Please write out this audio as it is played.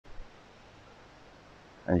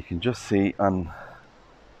And you can just see on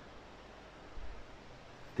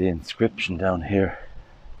the inscription down here,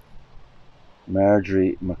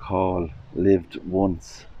 Marjorie McCall lived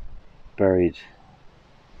once, buried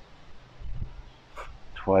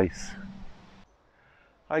twice.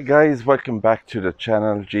 Hi guys, welcome back to the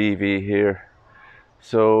channel. GV here.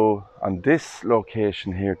 So on this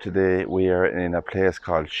location here today, we are in a place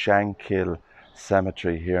called Shankill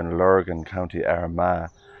Cemetery here in Lurgan, County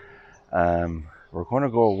Armagh. We're going to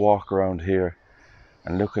go walk around here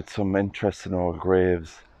and look at some interesting old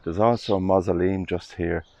graves. There's also a mausoleum just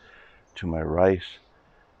here to my right,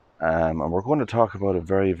 and we're going to talk about a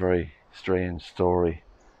very, very strange story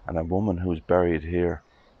and a woman who's buried here,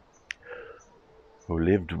 who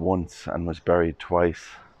lived once and was buried twice.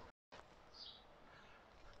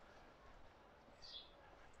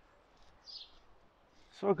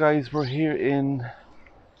 So guys, we're here in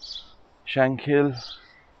Shankill,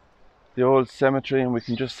 the old cemetery, and we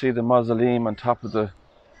can just see the mausoleum on top of the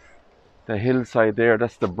hillside there.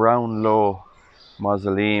 That's the Brownlow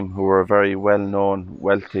mausoleum, who were a very well-known,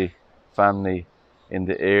 wealthy family in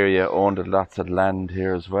the area, owned lots of land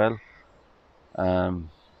here as well.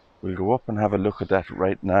 We'll go up and have a look at that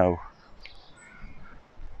right now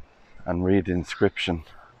and read the inscription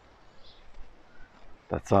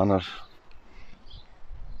that's on it.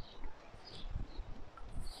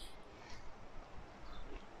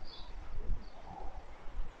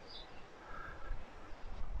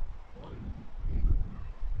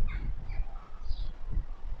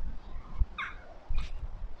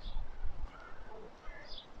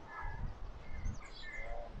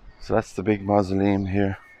 So that's the big mausoleum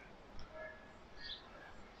here.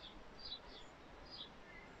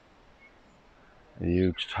 A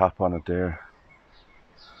huge top on it there.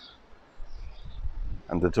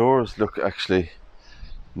 And the doors look actually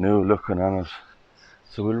new looking on it.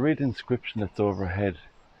 So we'll read the inscription that's overhead.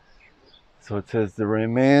 So it says, "The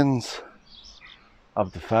remains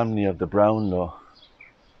of the family of the Brownlow,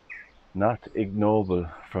 not ignoble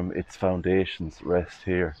from its foundations, rest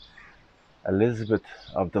here. Elizabeth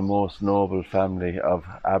of the most noble family of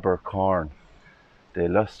Abercorn, the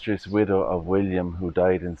illustrious widow of William, who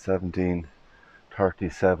died in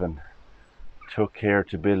 1737, took care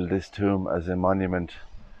to build this tomb as a monument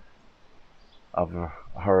of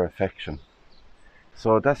her affection."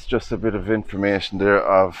 So that's just a bit of information there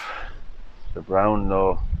of the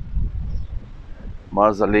Brownlow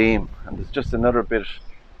mausoleum. And there's just another bit of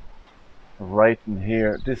writing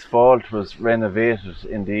here. This vault was renovated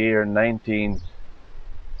in the year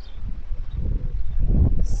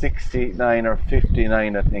 1969 or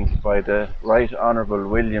 59, I think, by the Right Honourable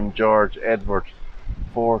William George Edward,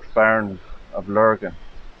 4th Baron of Lurgan,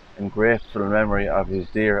 in grateful memory of his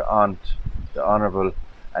dear aunt, the Honourable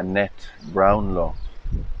Annette Brownlow,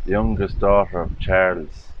 the youngest daughter of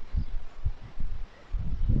Charles.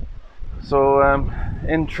 So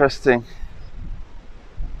interesting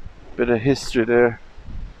bit of history there.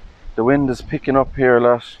 The wind is picking up here a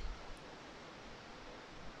lot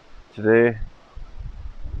today.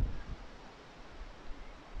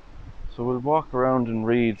 So we'll walk around and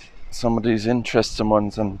read some of these interesting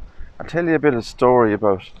ones, and I'll tell you a bit of story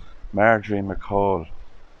about Marjorie McCall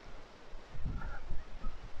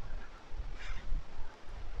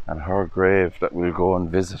and her grave that we'll go and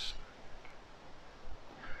visit.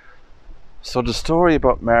 So the story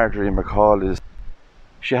about Marjorie McCall is,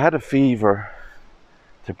 she had a fever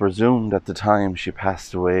to presumed at the time she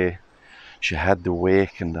passed away. She had the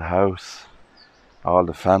wake in the house. All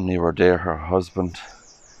the family were there, her husband.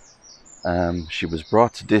 She was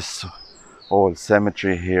brought to this old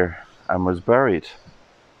cemetery here and was buried.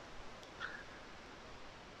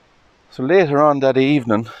 So later on that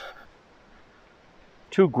evening,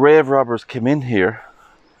 2 grave robbers came in here.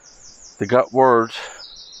 They got word.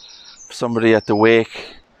 Somebody at the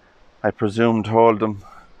wake, I presume, told them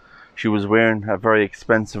she was wearing a very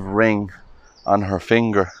expensive ring on her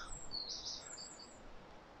finger.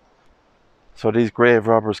 So these grave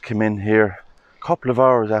robbers came in here a couple of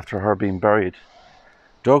hours after her being buried,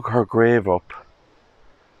 dug her grave up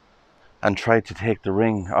and tried to take the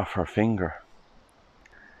ring off her finger.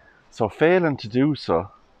 So failing to do so,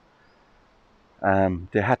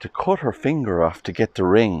 they had to cut her finger off to get the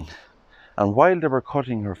ring. And while they were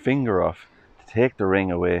cutting her finger off to take the ring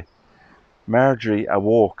away, Marjorie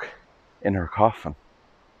awoke in her coffin.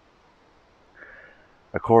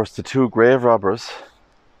 Of course, the 2 grave robbers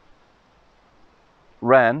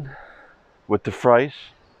ran with the fright,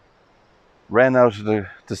 ran out of the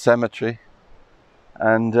cemetery,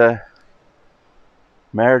 and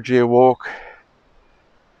Marjorie awoke,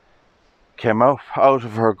 came out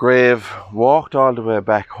of her grave, walked all the way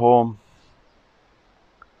back home,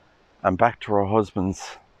 and back to her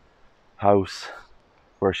husband's house,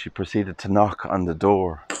 where she proceeded to knock on the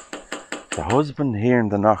door. The husband, hearing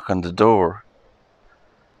the knock on the door,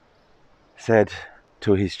 said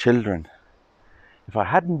to his children, "If I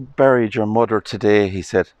hadn't buried your mother today," he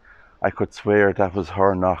said, "I could swear that was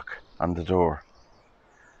her knock on the door."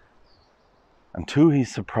 And to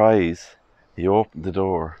his surprise, he opened the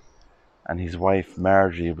door, and his wife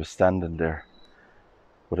Margorie was standing there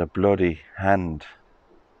with a bloody hand.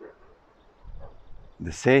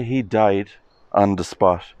 They say he died on the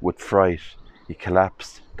spot with fright. He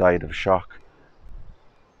collapsed, died of shock.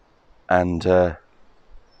 And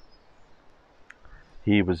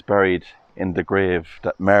he was buried in the grave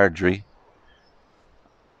that Margorie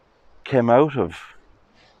came out of,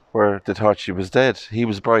 where they thought she was dead. He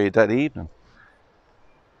was buried that evening.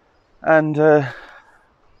 And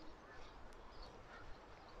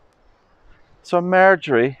so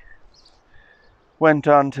Margorie went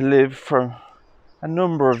on to live for a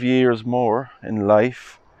number of years more in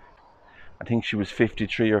life. I think she was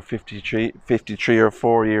 53 or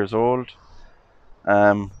 4 years old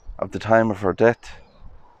at the time of her death.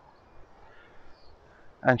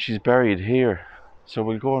 And she's buried here. So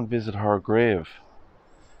we'll go and visit her grave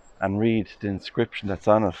and read the inscription that's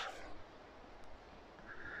on it.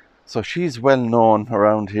 So she's well known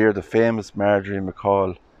around here, the famous Margorie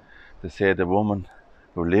McCall. They say the woman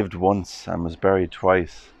who lived once and was buried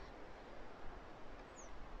twice.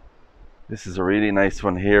 This is a really nice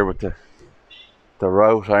one here with the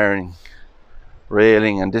wrought iron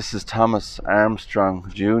railing, and this is Thomas Armstrong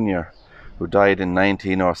Jr., who died in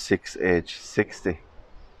 1906, aged 60.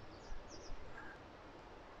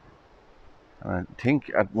 And I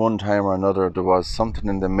think at one time or another there was something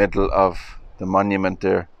in the middle of the monument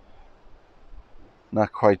there.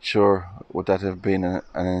 Not quite sure, would that have been an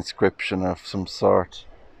inscription of some sort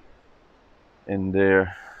in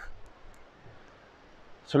there.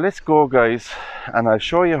 So let's go, guys, and I'll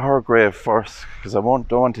show you her grave first, because I don't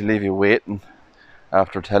want to leave you waiting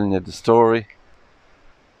after telling you the story.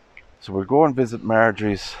 So we'll go and visit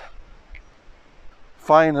Margorie's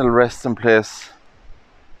final resting place,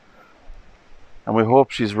 and we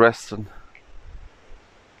hope she's resting.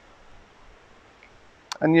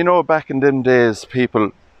 And you know, back in them days,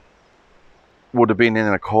 people would have been in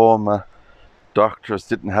a coma. Doctors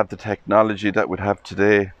didn't have the technology that we'd have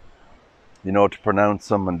today, you know, to pronounce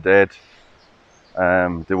someone dead.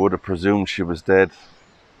 They would have presumed she was dead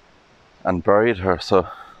and buried her. So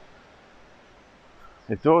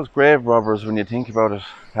if those grave robbers, when you think about it,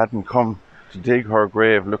 hadn't come to dig her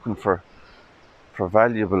grave looking for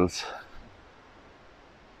valuables,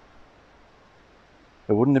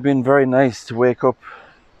 it wouldn't have been very nice to wake up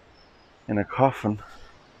in a coffin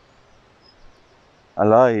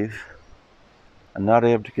alive and not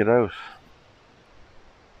able to get out.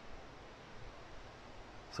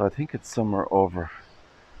 So I think it's somewhere over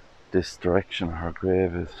this direction her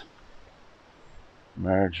grave is.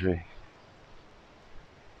 Margorie.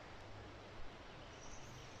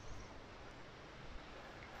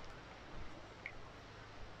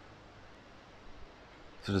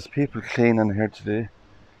 So there's people cleaning here today,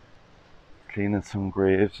 cleaning some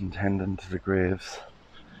graves and tending to the graves.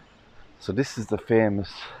 So this is the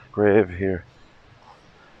famous grave here,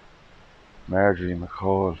 Margorie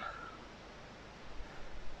McCall.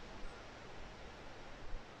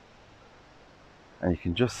 And you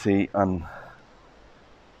can just see on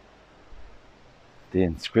the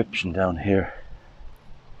inscription down here,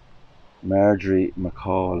 Margorie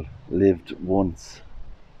McCall lived once,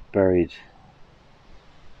 buried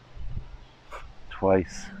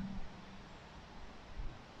twice.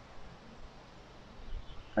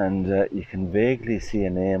 And you can vaguely see a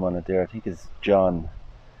name on it there. I think it's John,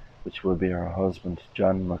 which will be her husband,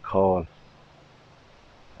 John McCall.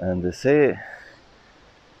 And they say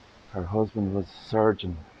her husband was a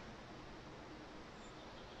surgeon.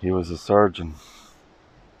 He was a surgeon.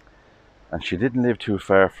 And she didn't live too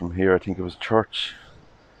far from here. I think it was Church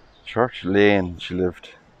Lane she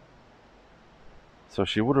lived. So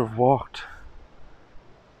she would have walked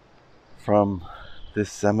from this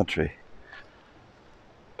cemetery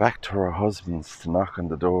back to her husband's to knock on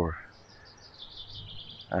the door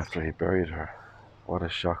after he buried her. What a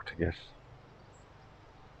shock to get.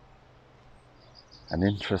 An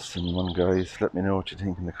interesting one, guys. Let me know what you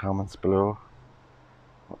think in the comments below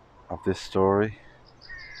of this story.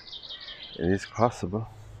 It is possible.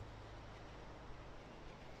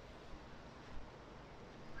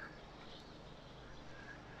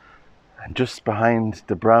 And just behind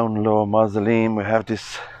the Brownlow mausoleum we have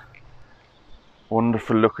this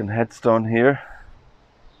wonderful looking headstone here.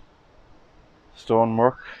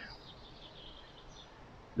 Stonework.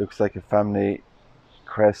 Looks like a family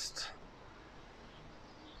crest.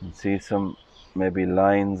 You can see some maybe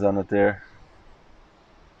lines on it there.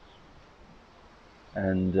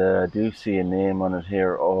 And I do see a name on it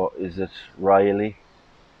here. Oh, is it Riley?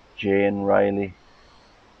 Jane Riley,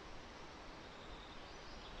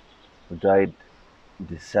 who died in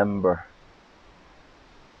December.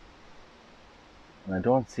 And I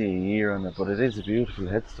don't see a year on it, but it is a beautiful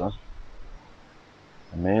headstone.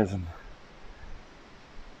 Amazing.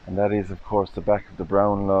 And that is, of course, the back of the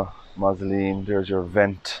Brownlow mausoleum. There's your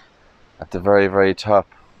vent at the very, very top.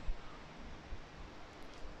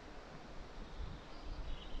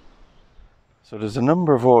 So there's a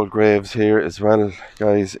number of old graves here as well,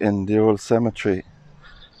 guys, in the old cemetery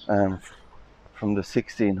from the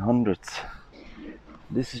 1600s.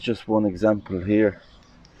 This is just one example here.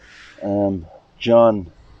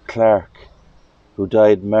 John Clark, who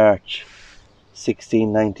died March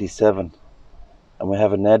 1697. And we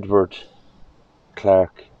have an Edward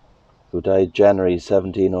Clark, who died January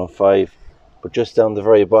 1705. But just down the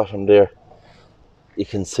very bottom there, you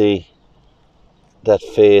can see that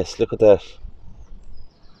face. Look at that.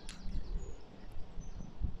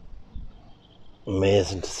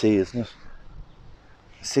 Amazing to see, isn't it?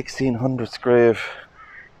 1600s grave.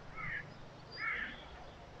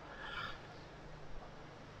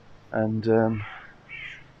 And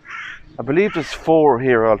I believe there's 4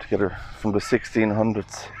 here altogether from the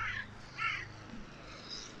 1600s.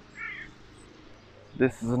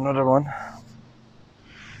 This is another one.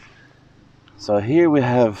 So here we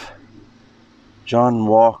have John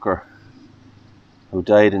Walker, who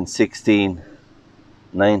died in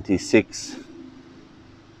 1696.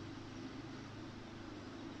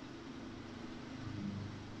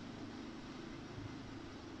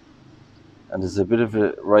 And there's a bit of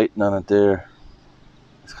a writing on it there.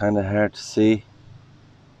 It's kind of hard to see.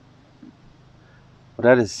 But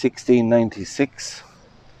that is 1696.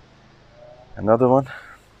 Another one.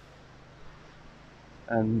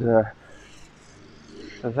 And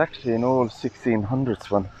there's actually an old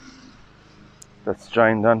 1600s one that's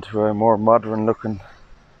joined onto a more modern looking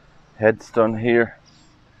headstone here.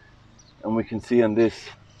 And we can see on this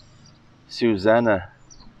Susanna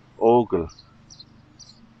Ogle,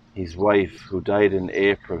 his wife, who died in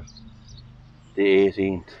April the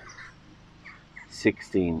 18th,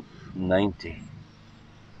 1690.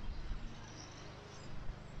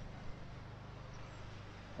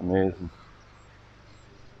 Amazing.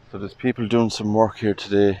 So there's people doing some work here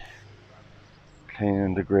today,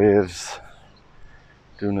 cleaning the graves,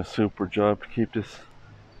 doing a super job to keep this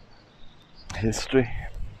history.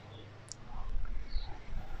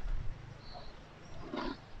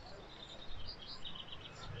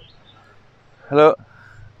 Hello.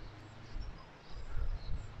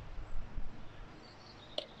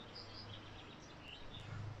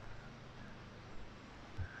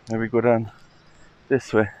 Maybe go down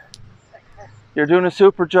this way. You're doing a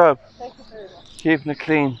super job. Thank you very much. Keeping it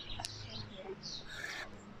clean.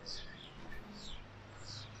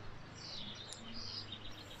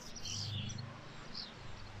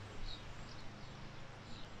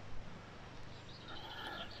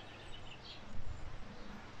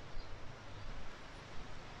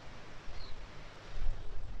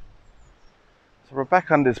 So we're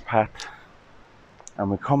back on this path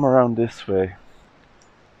and we come around this way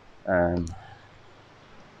and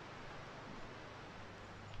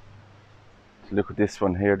look at this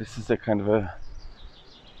one here. This is a kind of a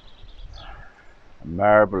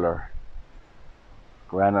marble or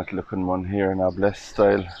granite looking one here in Oblast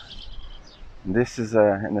style. And this is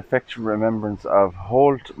an affectionate remembrance of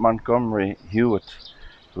Holt Montgomery Hewitt,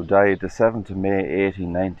 who died the 7th of May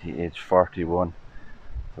 1890, aged 41.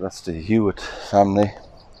 So that's the Hewitt family.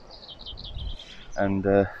 And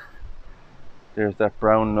there's that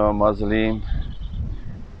Brownlow mausoleum.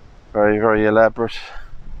 Very, very elaborate.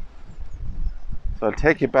 So I'll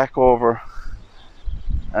take you back over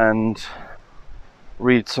and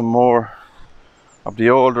read some more of the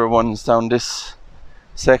older ones down this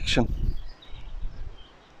section.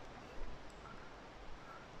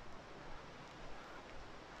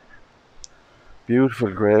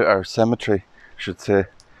 Beautiful grave or cemetery, I should say,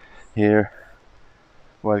 here.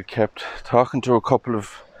 Well kept. Talking to a couple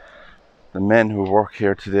of the men who work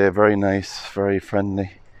here today, very nice, very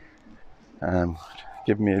friendly.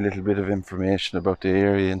 Give me a little bit of information about the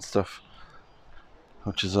area and stuff,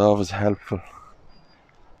 which is always helpful.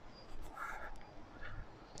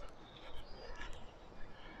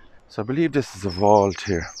 So I believe this is a vault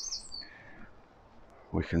here.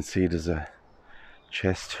 We can see there's a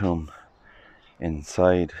chest tomb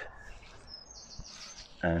inside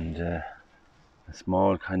and a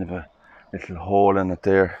small kind of a little hole in it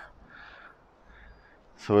there.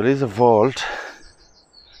 So it is a vault,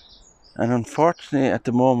 and unfortunately at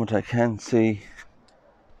the moment I can't see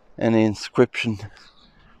any inscription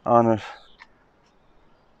on it,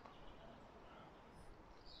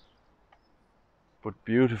 but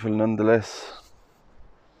beautiful nonetheless.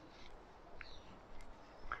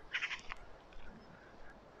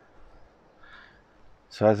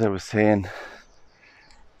 So as I was saying,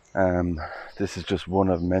 this is just one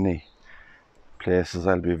of many places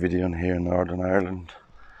I'll be videoing here in Northern Ireland.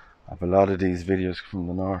 I have a lot of these videos from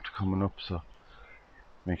the north coming up, so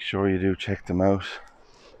make sure you do check them out.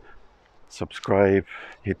 Subscribe,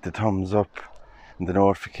 hit the thumbs up and the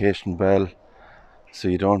notification bell so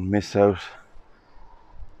you don't miss out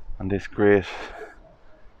on this great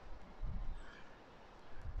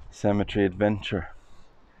cemetery adventure.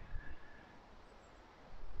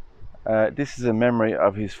 This is a memory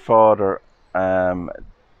of his father. It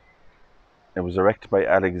was erected by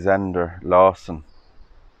Alexander Lawson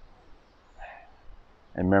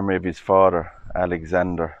in memory of his father,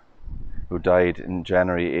 Alexander, who died in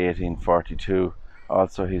January 1842.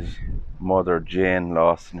 Also his mother, Jane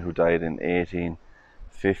Lawson, who died in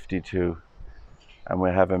 1852. And we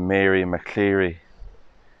have a Mary McCleary,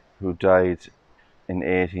 who died in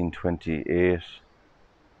 1828.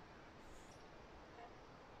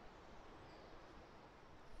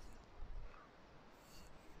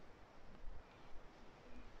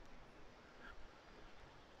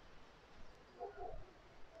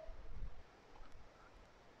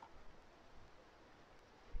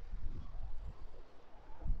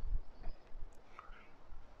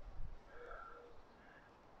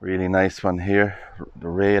 Really nice one here, the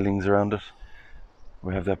railings around it.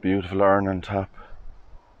 We have that beautiful urn on top.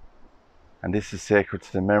 And this is sacred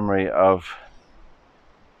to the memory of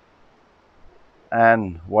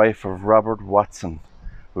Anne, wife of Robert Watson,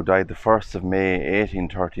 who died the 1st of May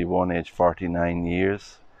 1831, aged 49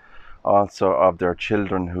 years. Also of their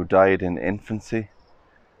children who died in infancy.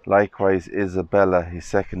 Likewise Isabella, his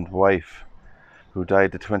second wife, who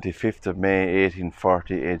died the 25th of May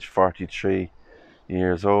 1840, aged 43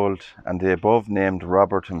 years old. And the above named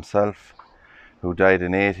Robert himself, who died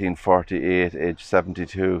in 1848, aged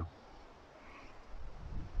 72.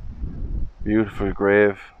 Beautiful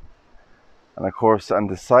grave. And of course on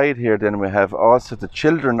the side here then we have also the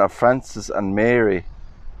children of Francis and Mary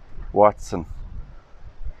Watson.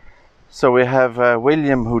 So we have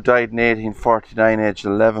William, who died in 1849, aged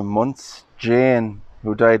 11 months. Jane,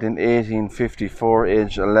 who died in 1854,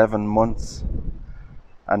 aged 11 months.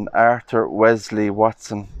 And Arthur Wesley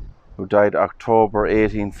Watson, who died October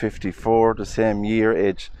 1854, the same year,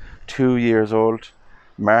 aged 2 years old.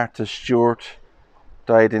 Martha Stewart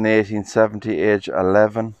died in 1870, aged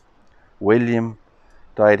 11. William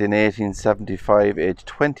died in 1875, aged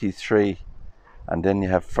 23. And then you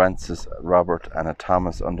have Francis, Robert and a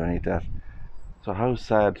Thomas underneath that. So how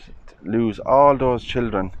sad to lose all those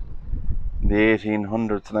children in the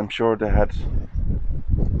 1800s, and I'm sure they had,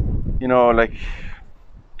 you know, like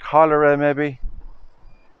cholera maybe,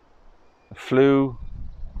 flu,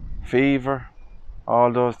 fever,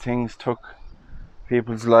 all those things took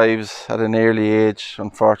people's lives at an early age,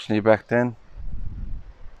 unfortunately, back then.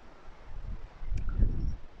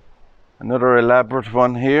 Another elaborate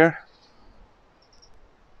one here.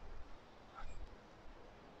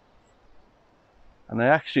 And I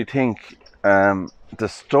actually think the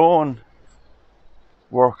stone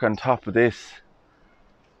work on top of this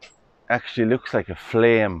actually looks like a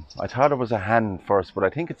flame. I thought it was a hand first, but I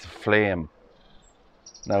think it's a flame.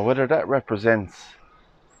 Now whether that represents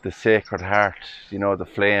the Sacred Heart, you know, the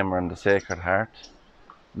flame and the Sacred Heart,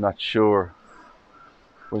 I'm not sure.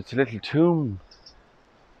 But it's a little tomb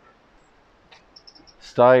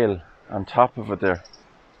style on top of it there.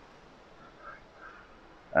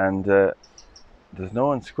 And there's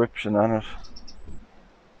no inscription on it.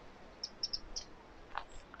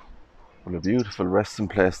 Well, a beautiful resting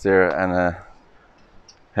place there and a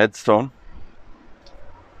headstone.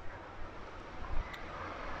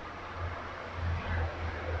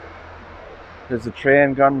 There's a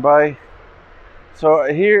train gone by. So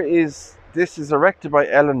this is erected by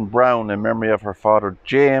Ellen Brown in memory of her father,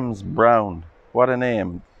 James Brown. What a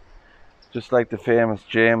name. Just like the famous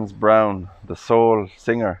James Brown, the soul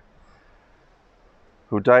singer,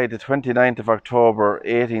 who died the 29th of October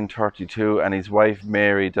 1832, and his wife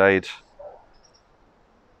Mary died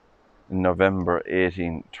in November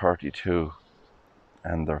 1832,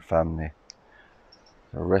 and their family.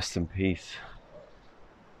 So rest in peace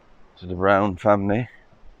to the Brown family.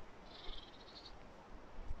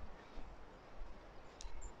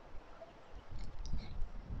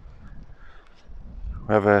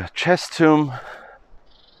 We have a chest tomb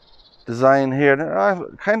design here.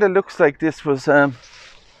 It kind of looks like this was done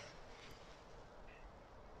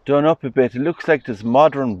up a bit. It looks like there's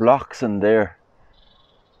modern blocks in there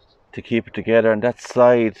to keep it together, and that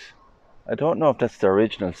side, I don't know if that's the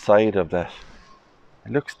original side of that.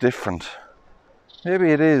 It looks different.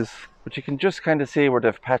 Maybe it is, but you can just kind of see where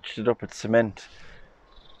they've patched it up with cement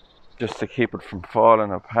just to keep it from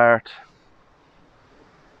falling apart.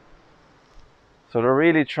 So they're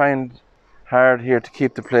really trying hard here to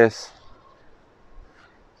keep the place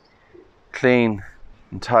clean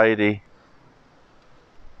and tidy,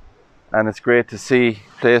 and it's great to see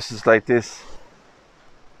places like this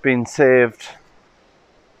being saved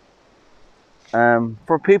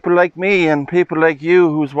for people like me and people like you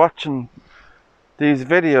who's watching these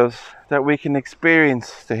videos, that we can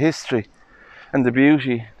experience the history and the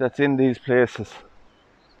beauty that's in these places.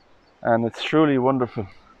 And it's truly wonderful,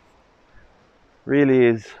 really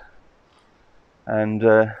is. And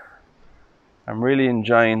I'm really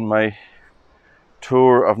enjoying my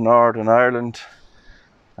tour of Northern Ireland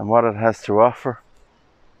and what it has to offer.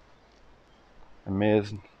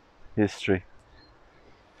 Amazing history.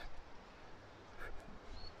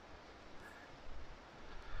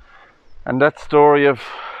 And that story of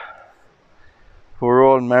poor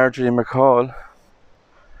old Margorie McCall,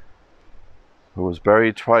 who was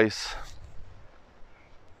buried twice.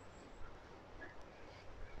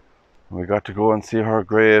 We got to go and see her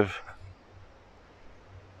grave.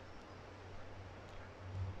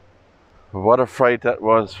 But what a fright that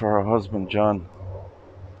was for her husband John,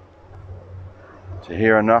 to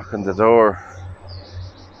hear a knock on the door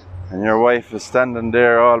and your wife is standing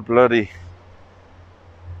there all bloody.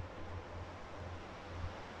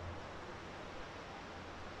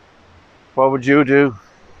 What would you do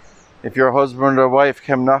if your husband or wife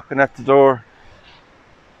came knocking at the door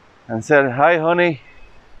and said, "Hi honey,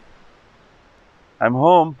 I'm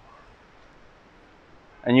home,"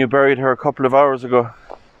 and you buried her a couple of hours ago?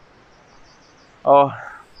 Oh,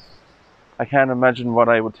 I can't imagine what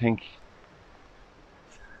I would think.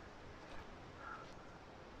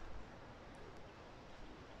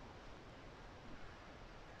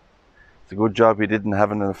 It's a good job he didn't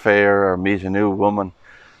have an affair or meet a new woman,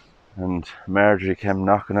 and Marjorie came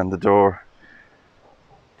knocking on the door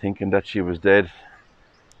thinking that she was dead,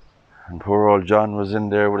 and poor old John was in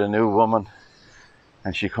there with a new woman,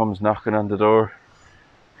 and she comes knocking on the door.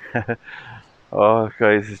 Oh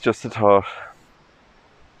guys, it's just a thought.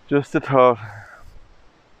 Just a thought.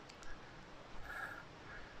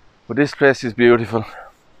 But this place is beautiful,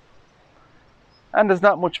 and there's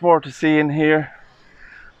not much more to see in here.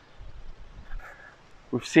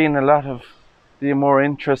 We've seen a lot of the more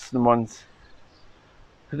interesting ones.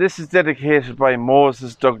 This is dedicated by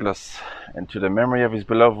Moses Douglas, and to the memory of his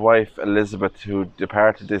beloved wife Elizabeth, who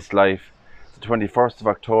departed this life the 21st of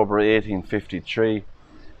October 1853,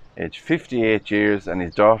 aged 58 years, and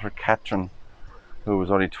his daughter Catherine, who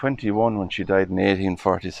was only 21 when she died in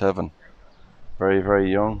 1847. Very,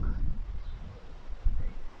 very young.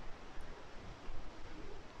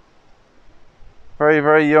 Very,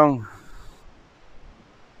 very young.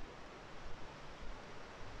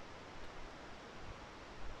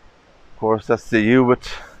 Of course, that's the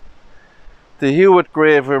Hewitt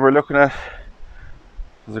grave we were looking at.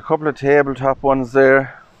 There's a couple of tabletop ones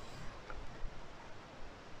there.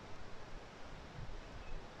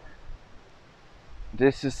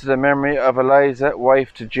 This is to the memory of Eliza,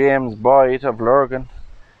 wife to James Boyd of Lurgan,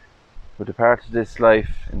 who departed this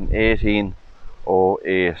life in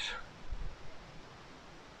 1808.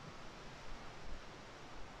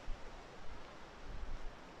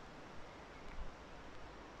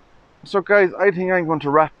 So guys, I think I'm going to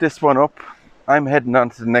wrap this one up. I'm heading on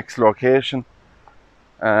to the next location.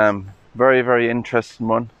 Very, very interesting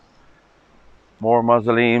one. More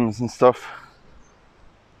mausoleums and stuff.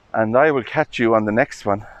 And I will catch you on the next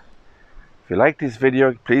one. If you like this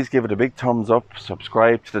video, please give it a big thumbs up,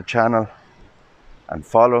 subscribe to the channel, and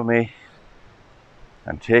follow me,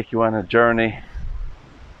 and take you on a journey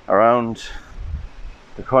around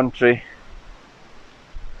the country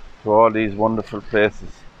to all these wonderful places.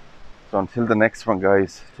 So until the next one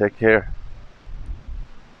guys, take care.